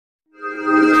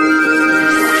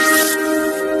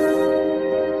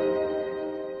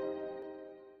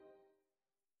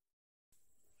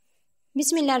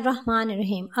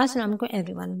बिस्मिल्लाहिर्रहमानिर्रहीम। अस्सलाम वालेकुम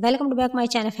everyone, welcome to back my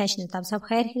channel फैशनिस्ता। आप सब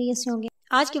खैर खैरियत से होंगे।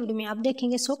 आज की वीडियो में आप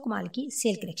देखेंगे सो कमाल की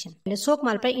सेल कलेक्शन। सो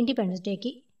कमाल पर इंडिपेंडेंस डे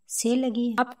की सेल लगी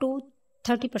है, अप टू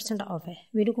 30% ऑफ है।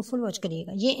 वीडियो को फुल वॉच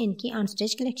करिएगा। ये इनकी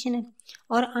अनस्टिच कलेक्शन है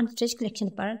और अनस्टिच कलेक्शन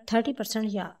पर 30%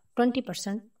 या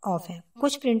 20% ऑफ है।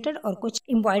 कुछ प्रिंटेड और कुछ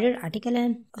एम्ब्रॉयडर्ड आर्टिकल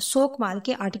हैं। सो कमाल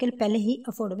के आर्टिकल पहले ही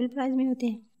अफोर्डेबल प्राइस में होते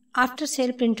हैं। आफ्टर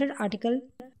सेल प्रिंटेड आर्टिकल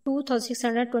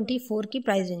 2624 की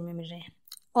प्राइस रेंज में मिल रहे हैं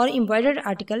और एम्ब्रॉयडर्ड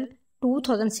आर्टिकल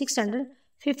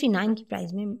 2659 की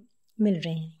प्राइस में मिल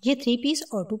रहे हैं। ये 3 पीस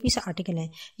और 2 पीस आर्टिकल हैं।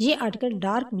 ये आर्टिकल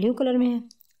डार्क ब्लू कलर में है।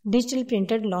 Digital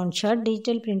printed long shirt,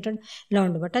 digital printed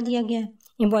long दुपट्टा दिया गया है।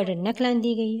 एम्ब्रॉयडर्ड नेक लाइन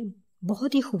दी गई है,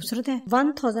 बहुत ही खूबसूरत है।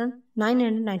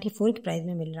 1994 की प्राइस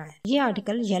में मिल रहा है। ये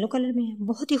आर्टिकल येलो कलर में है,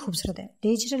 बहुत ही खूबसूरत है।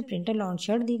 डिजिटल प्रिंटेड लॉन्ग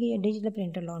शर्ट दी गई है, डिजिटल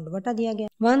प्रिंटेड लॉन्ग दुपट्टा दिया गया।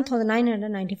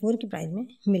 1994 की प्राइस में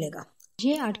मिलेगा।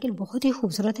 ये आर्टिकल बहुत ही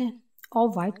खूबसूरत है और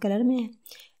वाइट कलर में है।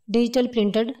 डिजिटल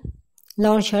प्रिंटेड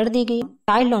लॉन्ग शर्ट दी गई,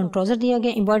 टाइट लॉन्ग ट्राउजर दिया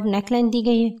गया, एम्ब्रॉयडर्ड नेक लाइन दी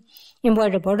गई है,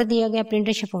 एम्ब्रॉयडर्ड बॉर्डर दिया गया,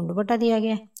 प्रिंटेड शिफॉन दुपट्टा दिया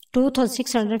गया।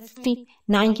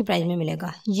 2659 की प्राइस में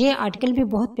मिलेगा। ये आर्टिकल भी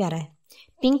बहुत प्यारा है,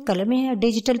 पिंक कलर में है।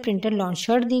 डिजिटल प्रिंटेड लॉन्ग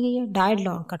शर्ट दी गई है, डाइड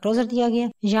लॉन्ग का ट्राउजर दिया गया,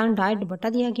 यान डाइड दुपट्टा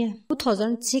दिया गया।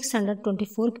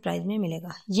 2624 की प्राइस में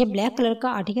मिलेगा। ये ब्लैक कलर का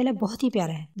आर्टिकल है, बहुत ही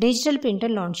प्यारा है। डिजिटल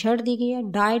प्रिंटेड लॉन्ग शर्ट दी गई है,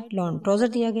 डाइड लॉन्ग ट्राउजर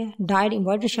दिया गया, डाइड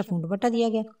एम्ब्रॉयडर्ड शिफॉन दुपट्टा दिया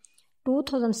गया।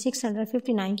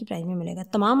 2659 की प्राइस में मिलेगा।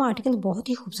 तमाम आर्टिकल बहुत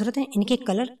ही खूबसूरत हैं। इनके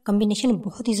कलर कॉम्बिनेशन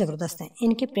बहुत ही जबरदस्त हैं।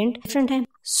 इनके प्रिंट डिफरेंट हैं।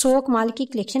 सो कमाल की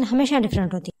कलेक्शन हमेशा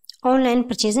डिफरेंट होती है। ऑनलाइन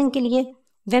परचेजिंग के लिए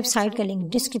वेबसाइट का लिंक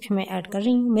डिस्क्रिप्शन में ऐड कर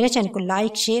रही हूँ। मेरे चैनल को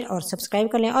लाइक, शेयर और सब्सक्राइब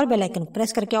कर लें और बेल आइकन को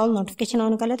प्रेस करके ऑल नोटिफिकेशन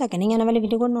ऑन कर लें ताकि नहीं आने वाले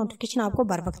वीडियो को नोटिफिकेशन आपको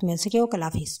बर वक्त मिल सके। कल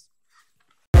हाफिज़।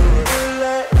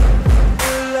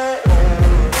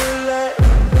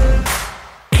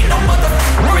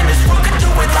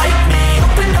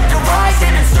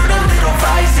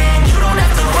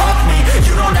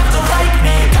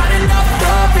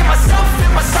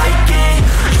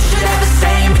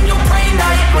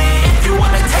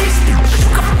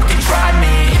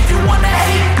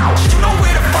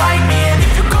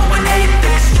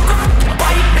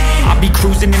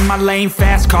 Cruising in my lane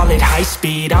fast, call it high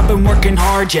speed. I've been working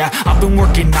hard, yeah, I've been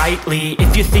working nightly.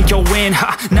 If you think you'll win, ha,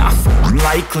 nah,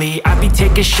 likely. I be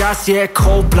taking shots, yeah,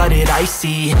 cold-blooded,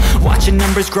 icy. Watching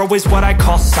numbers grow is what I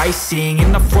call sightseeing.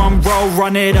 In the front row,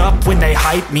 run it up when they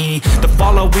hype me. The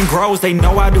following grows, they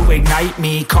know how to ignite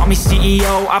me. Call me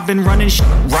CEO, I've been running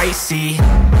right, see.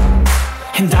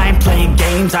 And I ain't playing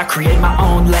games, I create my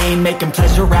own lane, making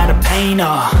pleasure out of pain,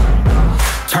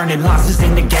 turning losses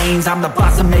into gains. I'm the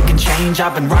boss, I'm making change.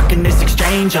 I've been rocking this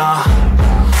exchange,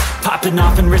 popping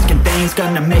off and risking things.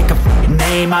 Gonna make a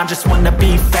name, I just wanna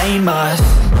be famous.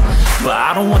 But I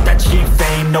don't want that cheap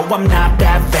fame, no, I'm not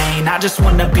that vain. I just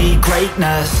wanna be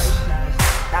greatness.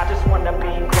 I just wanna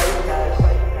be greatness.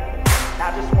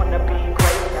 I just wanna be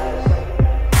greatness.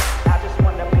 I just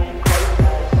wanna be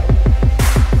greatness.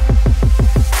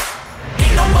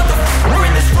 Ain't no motherfucker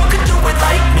in this world could do it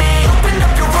like me. Open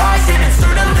up your eyes and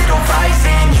insert a little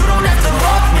rising. You don't have to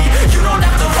love me, you don't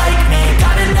have to like me.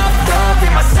 Got enough love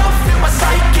in myself, in my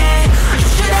psyche. You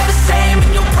should have the same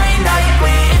in your brain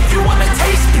nightly. If you wanna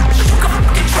taste it, you can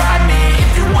fucking try me.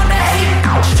 If you wanna hate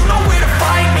it, you know where to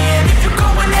find me. And if you go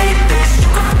and hate this, you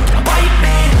can fucking bite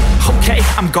me. Okay,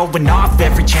 I'm going off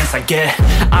every chance I get.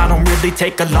 I don't really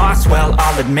take a loss, well,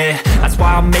 I'll admit. That's why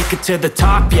I'll make it to the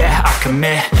top, yeah, I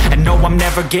commit. And no, I'm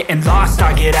never getting lost,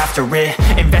 I get after it.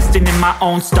 Investing in my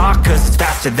own stock, cause it's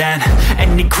faster than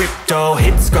any crypto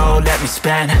hits go, let me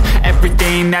spend.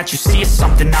 Everything that you see is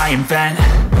something I invent,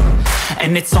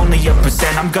 and it's only a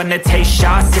percent. I'm gonna take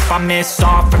shots, if I miss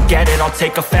all, forget it. I'll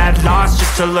take a fat loss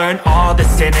just to learn all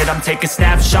that's in it. I'm taking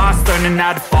snapshots, learning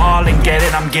how to fall and get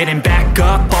it. I'm getting back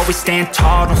up, always stand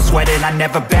tall, don't sweat it. I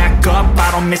never back up, I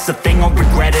don't miss a thing or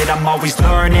regret it. I'm always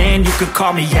learning, you could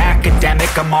call me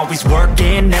academic. I'm always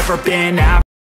working, never been out